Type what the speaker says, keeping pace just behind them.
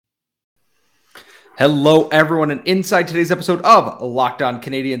Hello, everyone, and inside today's episode of Locked On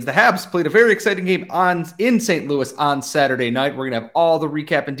Canadiens, the Habs played a very exciting game in St. Louis on Saturday night. We're going to have all the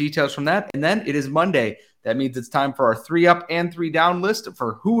recap and details from that, and then it is Monday. That means it's time for our 3-up and 3-down list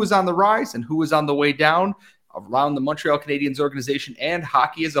for who is on the rise and who is on the way down around the Montreal Canadiens organization and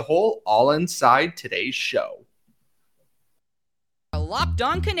hockey as a whole, all inside today's show. Locked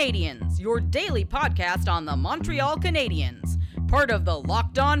On Canadiens, your daily podcast on the Montreal Canadiens. Part of the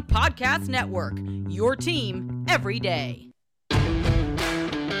Locked On Podcast Network, your team every day.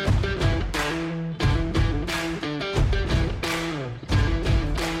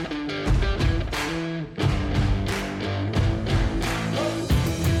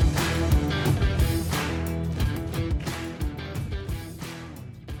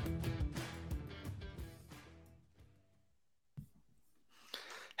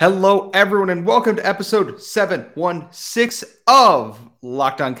 Hello, everyone, and welcome to episode 716 of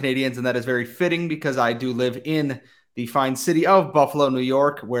Locked On Canadiens, and that is very fitting because I do live in the fine city of Buffalo, New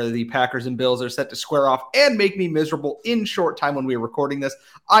York, where the Packers and Bills are set to square off and make me miserable in short time when we are recording this.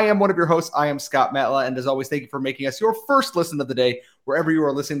 I am one of your hosts. I am Scott Matla, and as always, thank you for making us your first listen of the day, wherever you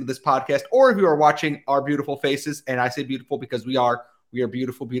are listening to this podcast, or if you are watching our beautiful faces, and I say beautiful because we are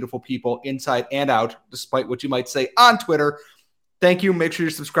beautiful, beautiful people inside and out, despite what you might say on Twitter. Thank you. Make sure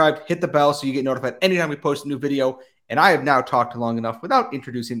you're subscribed. Hit the bell so you get notified anytime we post a new video. And I have now talked long enough without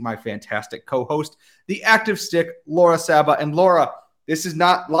introducing my fantastic co-host, the active stick, Laura Saba. And Laura, this is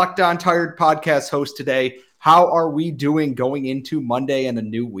not Locked On Tired podcast host today. How are we doing going into Monday and a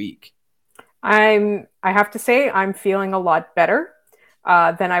new week? I have to say I'm feeling a lot better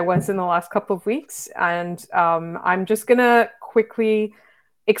than I was in the last couple of weeks. And I'm just going to quickly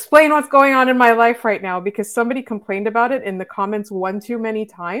explain what's going on in my life right now because somebody complained about it in the comments one too many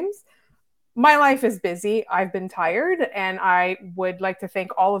times. My life is busy. I've been tired, and I would like to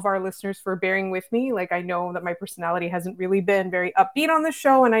thank all of our listeners for bearing with me. Like, I know that my personality hasn't really been very upbeat on the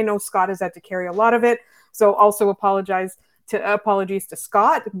show, and I know Scott has had to carry a lot of it. So also apologies to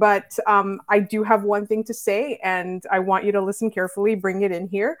Scott, but I do have one thing to say, and I want you to listen carefully, bring it in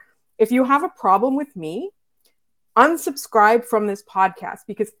here. If you have a problem with me, unsubscribe from this podcast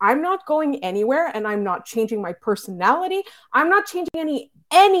because I'm not going anywhere and I'm not changing my personality. I'm not changing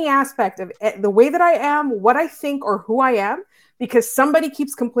any aspect of the way that I am, what I think, or who I am because somebody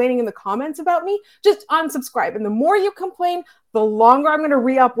keeps complaining in the comments about me. Just unsubscribe. And the more you complain, the longer I'm going to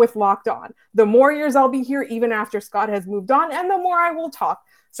re-up with Locked On. The more years I'll be here even after Scott has moved on, and the more I will talk.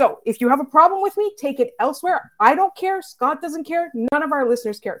 So if you have a problem with me, take it elsewhere. I don't care. Scott doesn't care. None of our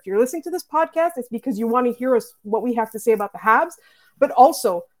listeners care. If you're listening to this podcast, it's because you want to hear us what we have to say about the Habs. But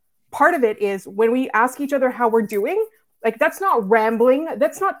also, part of it is when we ask each other how we're doing, like that's not rambling.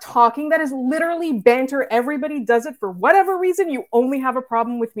 That's not talking. That is literally banter. Everybody does it for whatever reason. You only have a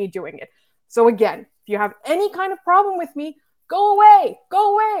problem with me doing it. So again, if you have any kind of problem with me, go away.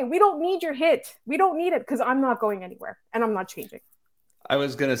 Go away. We don't need your hit. We don't need it because I'm not going anywhere and I'm not changing. I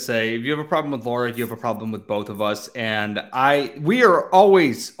was going to say, if you have a problem with Laura, you have a problem with both of us. And we are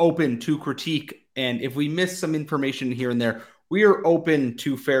always open to critique. And if we miss some information here and there, we are open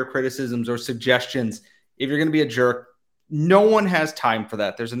to fair criticisms or suggestions. If you're going to be a jerk, no one has time for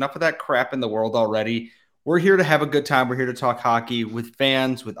that. There's enough of that crap in the world already. We're here to have a good time. We're here to talk hockey with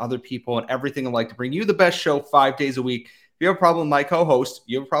fans, with other people, and everything alike to bring you the best show 5 days a week. If you have a problem with my co-host,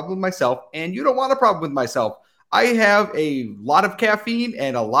 you have a problem with myself, and you don't want a problem with myself, I have a lot of caffeine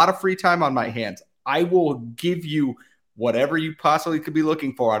and a lot of free time on my hands. I will give you whatever you possibly could be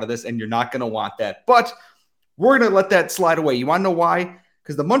looking for out of this, and you're not going to want that. But we're going to let that slide away. You want to know why?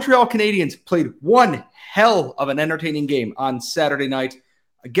 Because the Montreal Canadiens played one hell of an entertaining game on Saturday night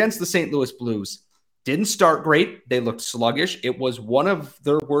against the St. Louis Blues. Didn't start great. They looked sluggish. It was one of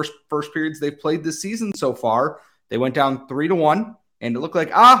their worst first periods they've played this season so far. They went down 3-1, and it looked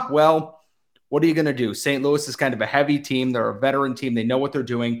like, what are you going to do? St. Louis is kind of a heavy team. They're a veteran team. They know what they're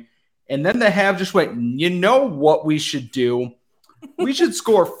doing. And then the Habs just went, you know what we should do? We should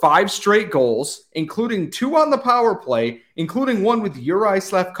score 5 straight goals, including 2 on the power play, including one with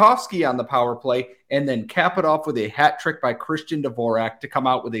Juraj Slafkovsky on the power play, and then cap it off with a hat trick by Christian Dvorak to come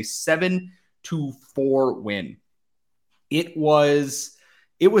out with a 7-4 win. It was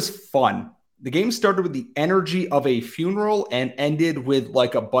fun. The game started with the energy of a funeral and ended with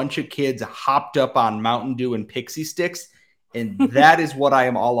like a bunch of kids hopped up on Mountain Dew and Pixie Sticks. And that is what I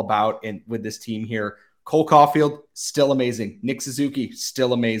am all about with this team here. Cole Caulfield, still amazing. Nick Suzuki,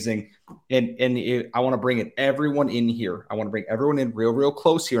 still amazing. And I want to bring everyone in here. I want to bring everyone in real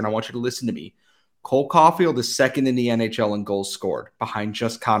close here, and I want you to listen to me. Cole Caulfield is second in the NHL in goals scored behind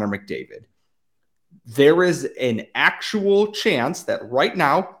just Connor McDavid. There is an actual chance that right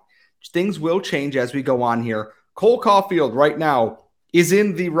now things will change as we go on here. Cole Caulfield right now is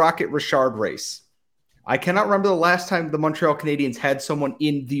in the Rocket Richard race. I cannot remember the last time the Montreal Canadiens had someone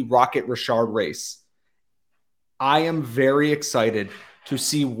in the Rocket Richard race. I am very excited to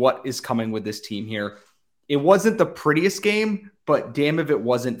see what is coming with this team here. It wasn't the prettiest game, but damn if it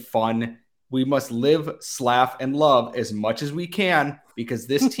wasn't fun. We must live, laugh, and love as much as we can because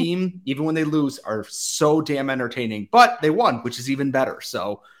this team, even when they lose, are so damn entertaining. But they won, which is even better.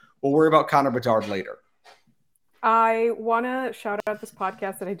 So we'll worry about Connor Bedard later. I want to shout out this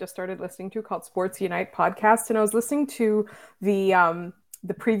podcast that I just started listening to called Sports Unite Podcast. And I was listening to the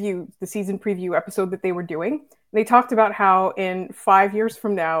season preview episode that they were doing. They talked about how in 5 years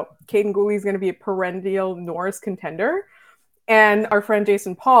from now, Kaiden Guhle is going to be a perennial Norris contender. And our friend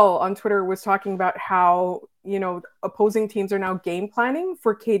Jason Paul on Twitter was talking about how, opposing teams are now game planning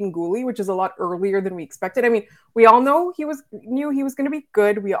for Kaiden Guhle, which is a lot earlier than we expected. I mean, we all knew he was going to be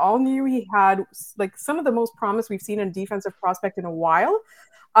good. We all knew he had like some of the most promise we've seen in defensive prospect in a while.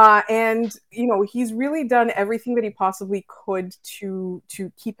 And he's really done everything that he possibly could to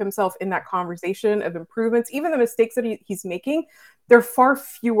keep himself in that conversation of improvements. Even the mistakes that he's making, they're far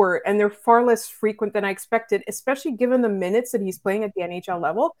fewer and they're far less frequent than I expected, especially given the minutes that he's playing at the NHL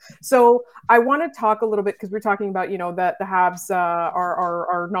level. So I want to talk a little bit, because we're talking about, that the Habs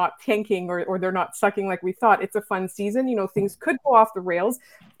are not tanking or they're not sucking like we thought. It's a fun season. Things could go off the rails.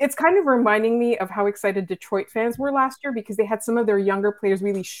 It's kind of reminding me of how excited Detroit fans were last year because they had some of their younger players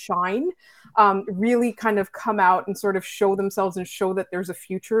really shine, really kind of come out and sort of show themselves and show that there's a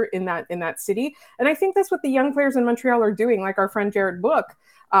future in that city. And I think that's what the young players in Montreal are doing. Like our friend Jared Book,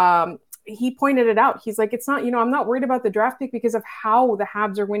 he pointed it out. He's like, it's not, I'm not worried about the draft pick because of how the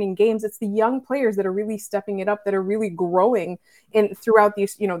Habs are winning games. It's the young players that are really stepping it up, that are really growing throughout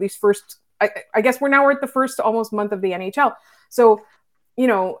these, these first, I guess we're at the first almost month of the NHL. So,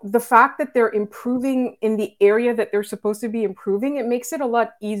 the fact that they're improving in the area that they're supposed to be improving, it makes it a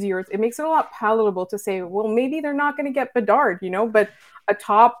lot easier. It makes it a lot palatable to say, well, maybe they're not going to get Bedard, but a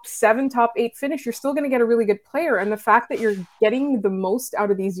top 7, top 8 finish, you're still going to get a really good player. And the fact that you're getting the most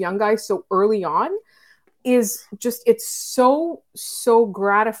out of these young guys so early on is just, it's so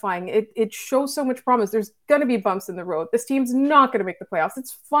gratifying. It shows so much promise. There's going to be bumps in the road. This team's not going to make the playoffs.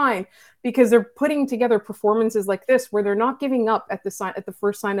 It's fine because they're putting together performances like this where they're not giving up at the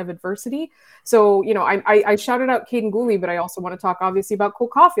first sign of adversity. So, I shouted out Kaiden Guhle, but I also want to talk obviously about Cole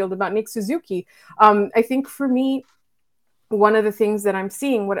Caulfield, about Nick Suzuki. I think for me, one of the things that I'm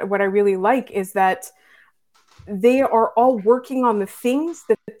seeing, what I really like is that they are all working on the things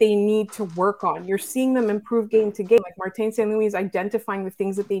that they need to work on. You're seeing them improve game to game. Like Martin St. Louis is identifying the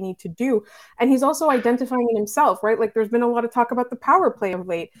things that they need to do. And he's also identifying in himself, right? Like there's been a lot of talk about the power play of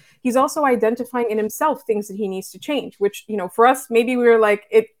late. He's also identifying in himself things that he needs to change, which, for us, maybe we were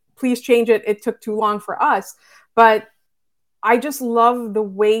like, please change it. It took too long for us. But I just love the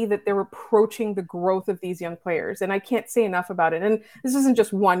way that they're approaching the growth of these young players. And I can't say enough about it. And this isn't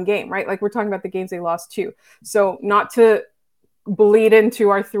just one game, right? Like we're talking about the games they lost too. So not to bleed into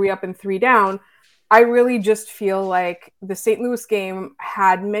our 3 up and 3 down, I really just feel like the St. Louis game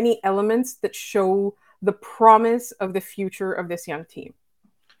had many elements that show the promise of the future of this young team.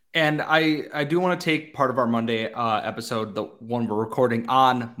 And I do want to take part of our Monday episode, the one we're recording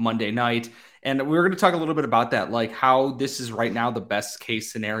on Monday night. And we're going to talk a little bit about that, like how this is right now the best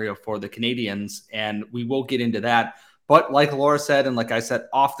case scenario for the Canadiens. And we will get into that. But like Laura said, and like I said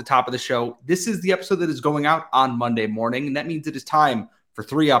off the top of the show, this is the episode that is going out on Monday morning. And that means it is time for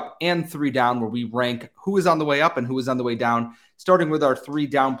 3 up and 3 down, where we rank who is on the way up and who is on the way down, starting with our 3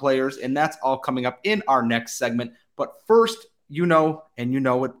 down players. And that's all coming up in our next segment. But first, and you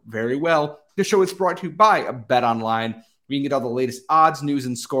know it very well, the show is brought to you by BetOnline. You can get all the latest odds, news,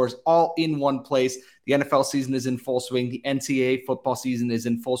 and scores all in one place. The NFL season is in full swing. The NCAA football season is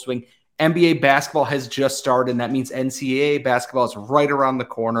in full swing. NBA basketball has just started, and that means NCAA basketball is right around the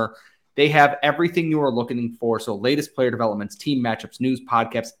corner. They have everything you are looking for. So latest player developments, team matchups, news,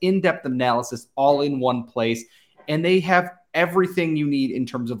 podcasts, in-depth analysis, all in one place. And they have everything you need in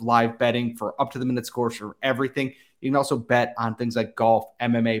terms of live betting for up-to-the-minute scores for everything. You can also bet on things like golf,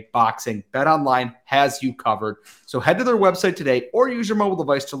 MMA, boxing. BetOnline has you covered. So head to their website today or use your mobile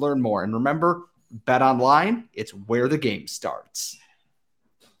device to learn more. And remember, BetOnline, it's where the game starts.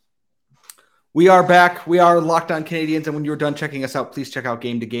 We are back. We are Locked On Canadiens. And when you're done checking us out, please check out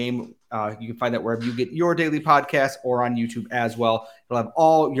Game to Game. You can find that wherever you get your daily podcast or on YouTube as well. It'll have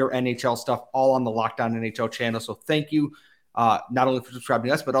all your NHL stuff all on the Locked On NHL channel. So thank you not only for subscribing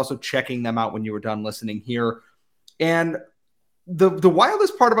to us, but also checking them out when you were done listening here. And the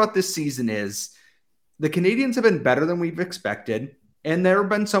wildest part about this season is the Canadiens have been better than we've expected. And there have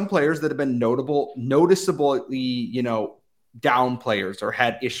been some players that have been noticeably, down players or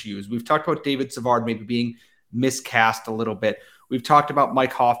had issues. We've talked about David Savard maybe being miscast a little bit. We've talked about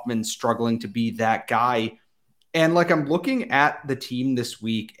Mike Hoffman struggling to be that guy. And I'm looking at the team this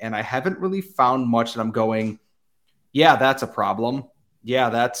week and I haven't really found much that I'm going, yeah, that's a problem. Yeah,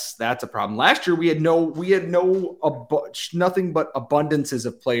 that's a problem. Last year we had nothing but abundances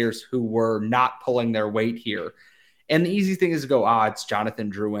of players who were not pulling their weight here. And the easy thing is to go, it's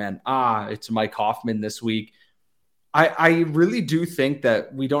Jonathan Drouin. It's Mike Hoffman this week. I really do think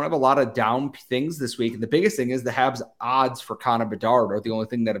that we don't have a lot of down things this week. And the biggest thing is the Habs odds for Connor Bedard are the only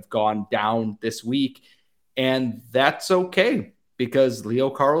thing that have gone down this week. And that's okay because Leo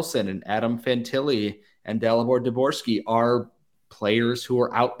Carlsson and Adam Fantilli and Dalibor Dvorsky are players who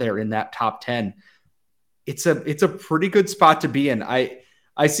are out there in that top 10. It's a pretty good spot to be in. I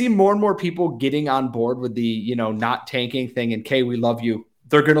see more and more people getting on board with the, not tanking thing. And Kay, we love you.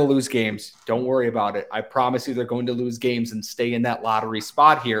 They're going to lose games. Don't worry about it. I promise you they're going to lose games and stay in that lottery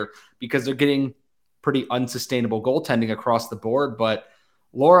spot here because they're getting pretty unsustainable goaltending across the board. But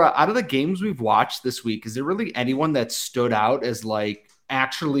Laura, out of the games we've watched this week, is there really anyone that stood out as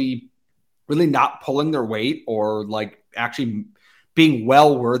actually really not pulling their weight or actually being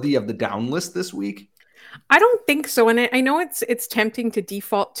well worthy of the down list this week? I don't think so. And I know it's tempting to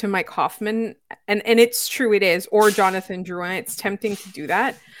default to Mike Hoffman, and it's true it is, or Jonathan Drouin. It's tempting to do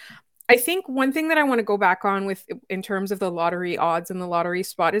that. I think one thing that I want to go back on with in terms of the lottery odds and the lottery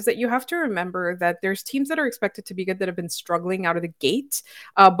spot is that you have to remember that there's teams that are expected to be good that have been struggling out of the gate,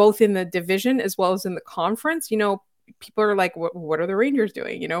 both in the division as well as in the conference. People are like, what are the Rangers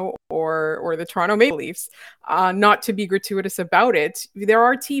doing, or the Toronto Maple Leafs? Not to be gratuitous about it, there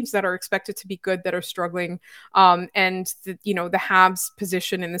are teams that are expected to be good that are struggling. And the Habs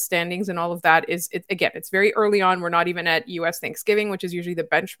position in the standings and all of that it's very early on. We're not even at US Thanksgiving, which is usually the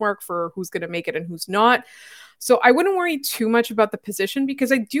benchmark for who's going to make it and who's not. So I wouldn't worry too much about the position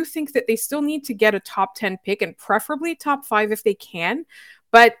because I do think that they still need to get a top 10 pick and preferably top 5 if they can.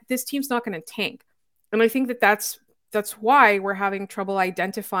 But this team's not going to tank. And I think that's why we're having trouble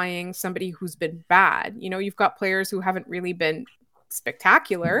identifying somebody who's been bad. You've got players who haven't really been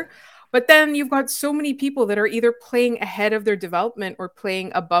spectacular, but then you've got so many people that are either playing ahead of their development or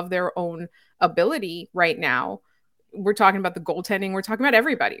playing above their own ability right now. We're talking about the goaltending. We're talking about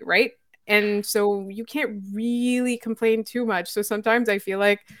everybody, right? And so you can't really complain too much. So sometimes I feel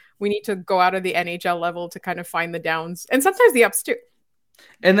like we need to go out of the NHL level to kind of find the downs and sometimes the ups too.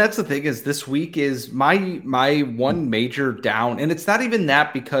 And that's the thing is this week is my one major down. And it's not even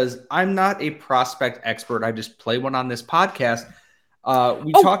that because I'm not a prospect expert. I just play one on this podcast.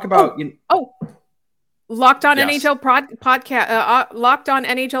 Talk about Locked On NHL podcast. Locked On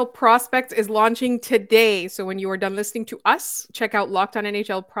NHL Prospects is launching today. So when you are done listening to us, check out Locked On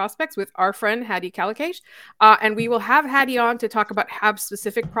NHL Prospects with our friend Hadi Kalakash. And we will have Hadi on to talk about Habs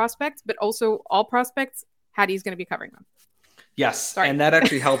specific prospects, but also all prospects. Hadi's going to be covering them. Yes, Sorry. And that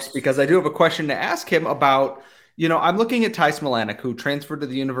actually helps because I do have a question to ask him about, I'm looking at Ty Smilanic, who transferred to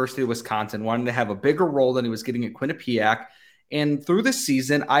the University of Wisconsin, wanted to have a bigger role than he was getting at Quinnipiac. And through this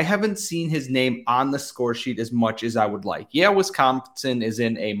season, I haven't seen his name on the score sheet as much as I would like. Yeah, Wisconsin is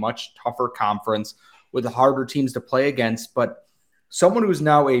in a much tougher conference with harder teams to play against, but someone who's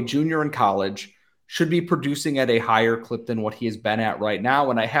now a junior in college should be producing at a higher clip than what he has been at right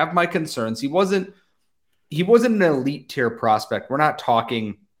now. And I have my concerns. He wasn't an elite tier prospect. We're not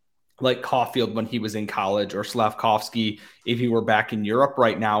talking like Caulfield when he was in college or Slavkovsky if he were back in Europe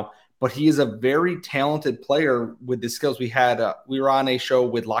right now. But he is a very talented player with the skills. We were on a show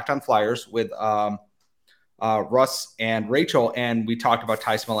with Locked On Flyers with Russ and Rachel, and we talked about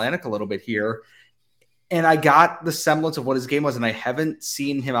Ty Smilanic a little bit here. And I got the semblance of what his game was, and I haven't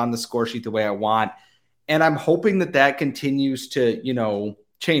seen him on the score sheet the way I want. And I'm hoping that continues to,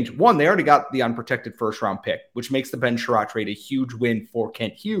 change. One, they already got the unprotected first-round pick, which makes the Ben Sherratt trade a huge win for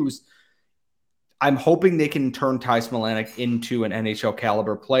Kent Hughes. I'm hoping they can turn Ty Smilanic into an NHL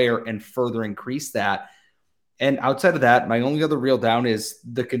caliber player and further increase that. And outside of that, my only other real down is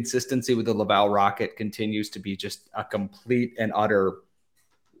the consistency with the Laval Rocket continues to be just a complete and utter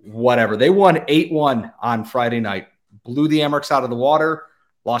whatever. They won 8-1 on Friday night, blew the Amerks out of the water,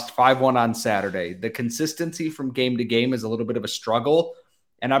 lost 5-1 on Saturday. The consistency from game to game is a little bit of a struggle.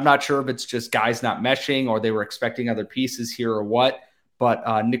 And I'm not sure if it's just guys not meshing or they were expecting other pieces here or what.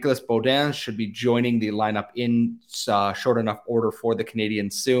 But Nicolas Baudin should be joining the lineup in short enough order for the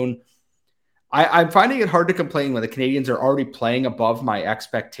Canadiens soon. I'm finding it hard to complain when the Canadiens are already playing above my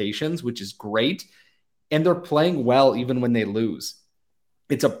expectations, which is great. And they're playing well even when they lose.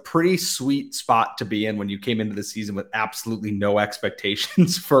 it's a pretty sweet spot to be in when you came into the season with absolutely no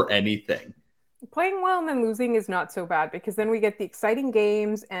expectations for anything. Playing well and then losing is not so bad, because then we get the exciting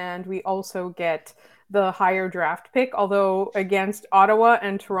games and we also get the higher draft pick. Although against Ottawa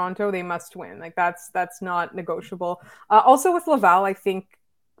and Toronto, they must win. Like that's not negotiable. Also with Laval, I think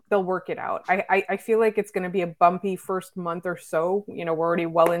they'll work it out. I feel like it's going to be a bumpy first month or so. You know, we're already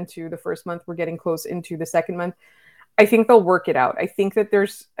well into the first month. We're getting close into the second month. I think they'll work it out. I think that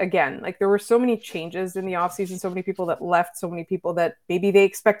there's, again, like there were so many changes in the offseason, so many people that left, so many people that maybe they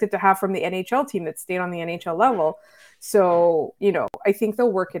expected to have from the NHL team that stayed on the NHL level. So, you know, I think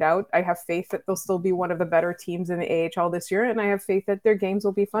they'll work it out. I have faith that they'll still be one of the better teams in the AHL this year, and I have faith that their games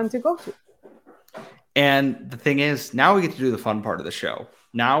will be fun to go to. And the thing is, now we get to do the fun part of the show.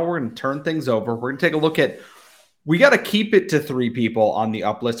 Now we're going to turn things over. We're going to take a look at, we got to keep it to 3 people on the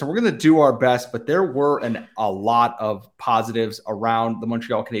up list, and we're going to do our best, but there were a lot of positives around the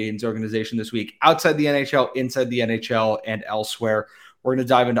Montreal Canadiens organization this week, outside the NHL, inside the NHL, and elsewhere. We're going to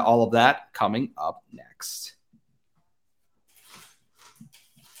dive into all of that coming up next.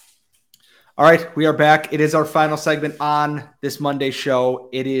 All right, we are back. It is our final segment on this Monday show.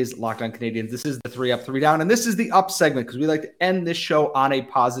 It is Locked On Canadiens. This is the 3 Up, 3 Down, and this is the up segment because we like to end this show on a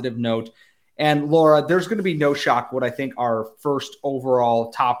positive note. And Laura, there's going to be no shock what I think our first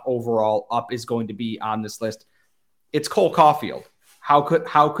overall, top overall up is going to be on this list. It's Cole Caulfield. How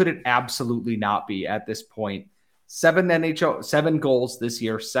could it absolutely not be at this point? 7 goals this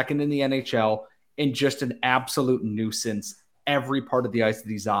year, second in the NHL, and just an absolute nuisance every part of the ice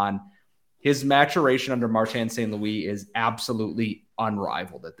that he's on. His maturation under Martin St. Louis is absolutely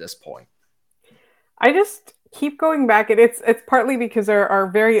unrivaled at this point. I just keep going back, and it's partly because our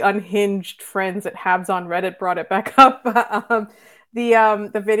very unhinged friends at Habs on Reddit brought it back up.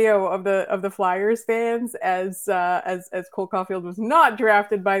 The video of the Flyers fans as Cole Caulfield was not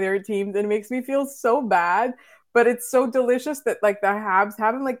drafted by their teams, and it makes me feel so bad. But it's so delicious that like the Habs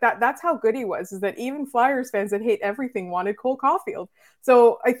have him like that. That's how good he was. Is that even Flyers fans that hate everything wanted Cole Caulfield.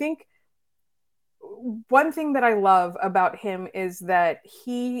 So I think one thing that I love about him is that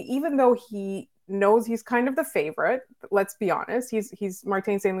even though he knows he's kind of the favorite, let's be honest, he's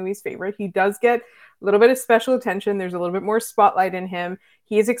Martin St. Louis' favorite. He does get a little bit of special attention. There's a little bit more spotlight in him.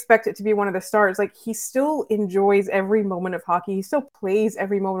 He is expected to be one of the stars. Like, he still enjoys every moment of hockey. He still plays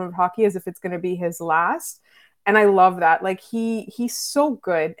every moment of hockey as if it's going to be his last. And I love that. Like, he's so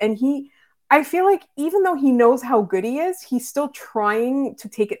good. And I feel like even though he knows how good he is, he's still trying to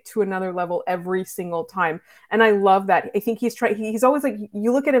take it to another level every single time. And I love that. I think he's always like,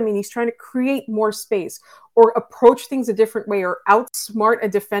 you look at him and he's trying to create more space or approach things a different way or outsmart a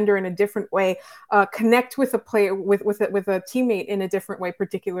defender in a different way, connect with a player, with a teammate in a different way,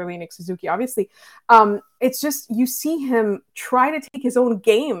 particularly Nick Suzuki, obviously. It's just, you see him try to take his own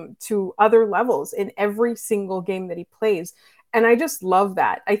game to other levels in every single game that he plays. And I just love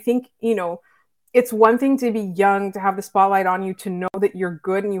that. I think, it's one thing to be young, to have the spotlight on you, to know that you're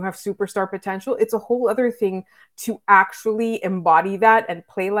good and you have superstar potential. It's a whole other thing to actually embody that and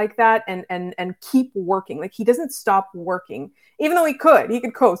play like that and keep working. Like, he doesn't stop working, even though he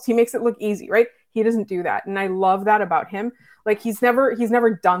could coast. He makes it look easy, right? He doesn't do that. And I love that about him. Like, he's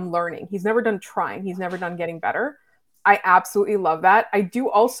never done learning. He's never done trying. He's never done getting better. I absolutely love that. I do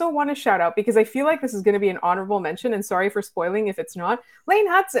also want to shout out, because I feel like this is going to be an honorable mention, and sorry for spoiling if it's not, Lane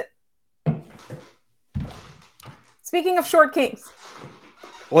Hutson. Speaking of short kings.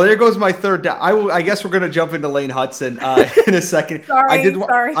 Well, there goes my third down. I guess we're going to jump into Lane Hutson in a second.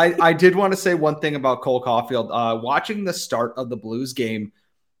 Sorry. I did want to say one thing about Cole Caulfield. Watching the start of the Blues game,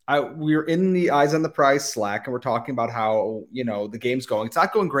 we were in the Eyes on the Prize Slack, and we're talking about how, the game's going. It's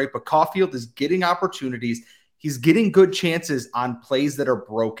not going great, but Caulfield is getting opportunities. He's getting good chances on plays that are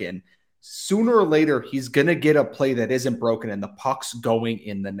broken. Sooner or later, he's going to get a play that isn't broken and the puck's going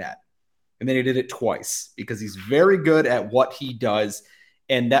in the net. And then he did it twice because he's very good at what he does.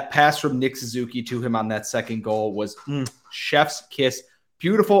 And that pass from Nick Suzuki to him on that second goal was chef's kiss.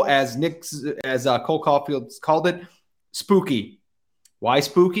 Beautiful, as Cole Caulfield called it, spooky. Why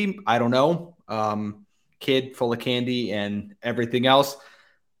spooky? I don't know. Kid full of candy and everything else.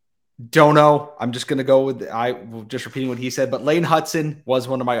 Don't know. I'm just going to go with, just repeating what he said, but Lane Hutson was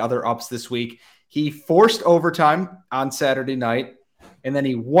one of my other ups this week. He forced overtime on Saturday night, and then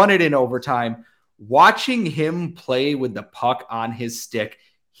he won it in overtime. Watching him play with the puck on his stick,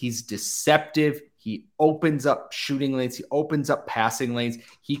 he's deceptive. He opens up shooting lanes. He opens up passing lanes.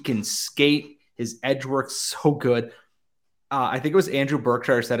 He can skate. His edge work's so good. I think it was Andrew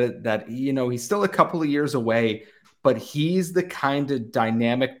Berkshire said it, that, he's still a couple of years away, but he's the kind of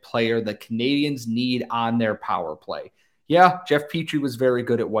dynamic player the Canadians need on their power play. Yeah, Jeff Petrie was very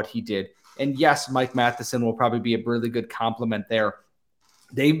good at what he did. And yes, Mike Matheson will probably be a really good compliment there.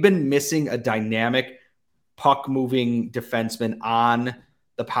 They've been missing a dynamic puck-moving defenseman on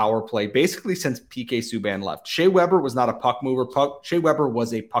the power play basically since PK Subban left. Shea Weber was not a puck mover. Shea Weber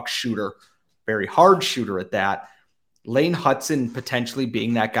was a puck shooter, very hard shooter at that. Lane Hutson potentially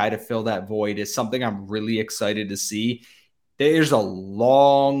being that guy to fill that void is something I'm really excited to see. There's a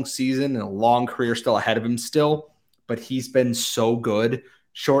long season and a long career still ahead of him still, but he's been so good.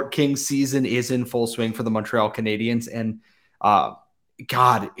 Short King season is in full swing for the Montreal Canadiens, and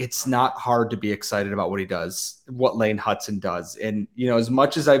God, it's not hard to be excited about what he does, what Lane Hutson does. And, you know, as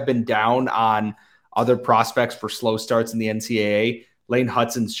much as I've been down on other prospects for slow starts in the NCAA, Lane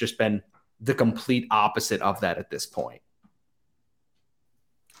Hutson's just been the complete opposite of that at this point.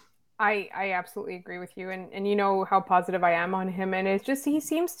 I absolutely agree with you. And you know how positive I am on him. And it's just, he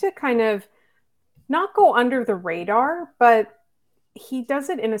seems to kind of not go under the radar, but he does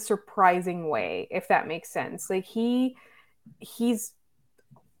it in a surprising way, if that makes sense. Like he's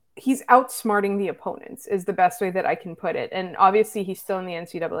outsmarting the opponents is the best way that I can put it. And obviously he's still in the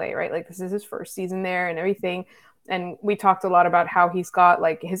NCAA, right? Like this is his first season there and everything. And we talked a lot about how he's got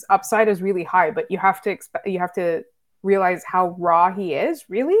like his upside is really high, but you have to realize how raw he is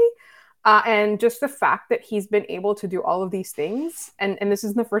really. And just the fact that he's been able to do all of these things. And this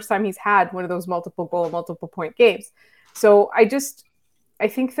isn't the first time he's had one of those multiple goal, multiple point games. So I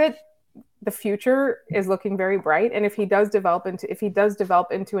think that the future is looking very bright. And if he does develop into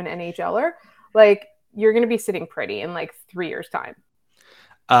an NHLer, like you're going to be sitting pretty in like 3 years time.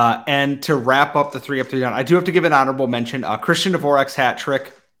 And to wrap up the 3 up 3 down, I do have to give an honorable mention. Christian Dvorak's hat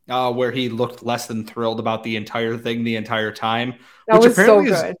trick, where he looked less than thrilled about the entire thing the entire time. That was so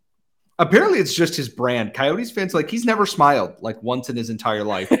good. Apparently it's just his brand. Coyotes fans, like he's never smiled like once in his entire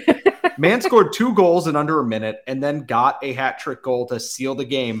life. Man scored 2 goals in under a minute and then got a hat trick goal to seal the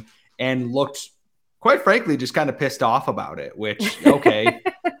game and looked, quite frankly, just kind of pissed off about it, which, okay.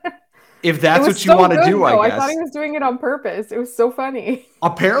 If that's what you want to do, I guess. I thought he was doing it on purpose. It was so funny.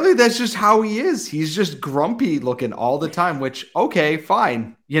 Apparently, that's just how he is. He's just grumpy looking all the time, which, okay,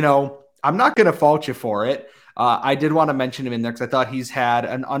 fine. You know, I'm not going to fault you for it. I did want to mention him in there because I thought he's had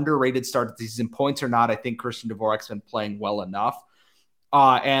an underrated start to the season. Points or not, I think Christian Dvorak's been playing well enough.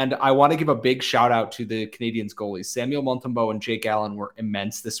 And I want to give a big shout out to the Canadiens goalies. Samuel Montembeault and Jake Allen were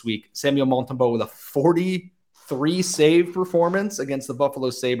immense this week. Samuel Montembeault with a 43 save performance against the Buffalo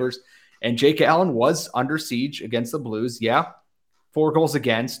Sabres. And Jake Allen was under siege against the Blues. Yeah, 4 goals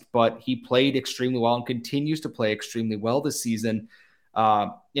against, but he played extremely well and continues to play extremely well this season.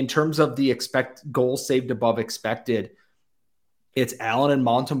 In terms of the goals saved above expected, it's Allen and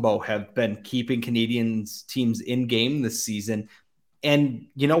Montembeault have been keeping Canadiens teams in game this season. And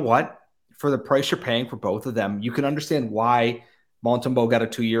you know what? For the price you're paying for both of them, you can understand why Montembeault got a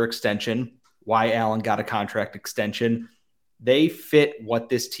 2-year extension, why Allen got a contract extension. They fit what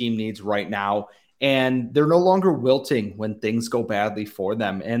this team needs right now, and they're no longer wilting when things go badly for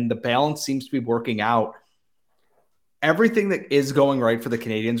them. And the balance seems to be working out. Everything that is going right for the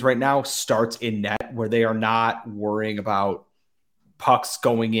Canadiens right now starts in net, where they are not worrying about pucks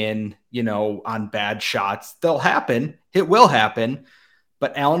going in, you know, on bad shots. They'll happen. It will happen.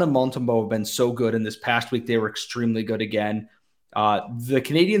 But Allen and Montembeault have been so good, and this past week they were extremely good again. The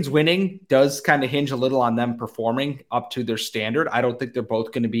Canadiens winning does kind of hinge a little on them performing up to their standard. I don't think they're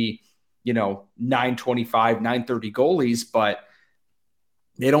both going to be, you know, 925, 930 goalies, but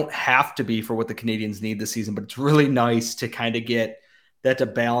they don't have to be for what the Canadiens need this season. But it's really nice to kind of get that to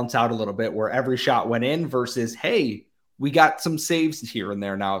balance out a little bit, where every shot went in versus, hey, we got some saves here and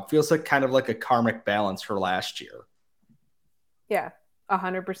there now. It feels like kind of like a karmic balance for last year. Yeah,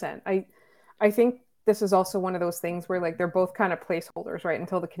 100%. I think this is also one of those things where like they're both kind of placeholders, right?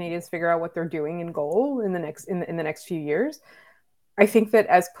 Until the Canadiens figure out what they're doing in goal in the next few years. I think that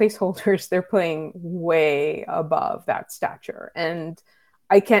as placeholders, they're playing way above that stature. And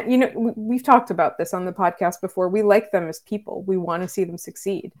I can't, you know, we've talked about this on the podcast before. We like them as people. We want to see them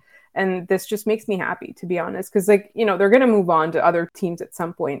succeed. And this just makes me happy, to be honest, because like, you know, they're going to move on to other teams at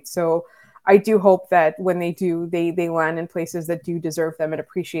some point. So I do hope that when they do, they land in places that do deserve them and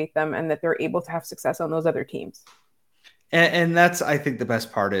appreciate them, and that they're able to have success on those other teams. And that's, I think the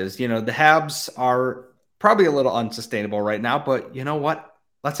best part is, you know, the Habs are probably a little unsustainable right now, but you know what?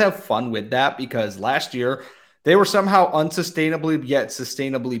 Let's have fun with that, because last year they were somehow unsustainably yet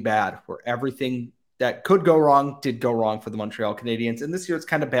sustainably bad, where everything that could go wrong did go wrong for the Montreal Canadiens. And this year it's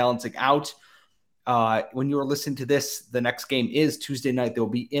kind of balancing out. When you are listening to this, the next game is Tuesday night. They'll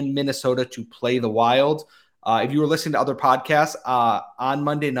be in Minnesota to play the Wild. If you were listening to other podcasts, on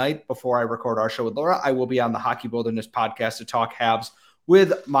Monday night before I record our show with Laura, I will be on the Hockey Wilderness podcast to talk Habs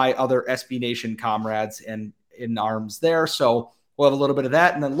with my other SB Nation comrades and in arms there. So we'll have a little bit of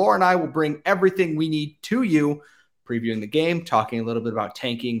that. And then Laura and I will bring everything we need to you, previewing the game, talking a little bit about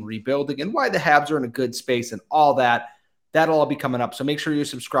tanking, rebuilding, and why the Habs are in a good space and all that. That'll all be coming up. So make sure you're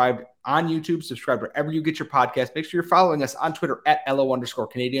subscribed on YouTube, subscribe wherever you get your podcast. Make sure you're following us on Twitter at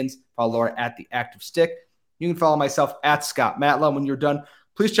 @LO_Canadians. Follow Laura at The Active Stick. You can follow myself at Scott Matla. When you're done,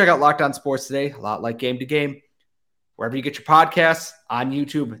 please check out Locked On Sports Today, a lot like Game to Game. Wherever you get your podcasts, on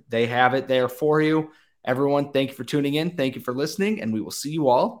YouTube, they have it there for you. Everyone, thank you for tuning in. Thank you for listening, and we will see you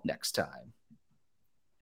all next time.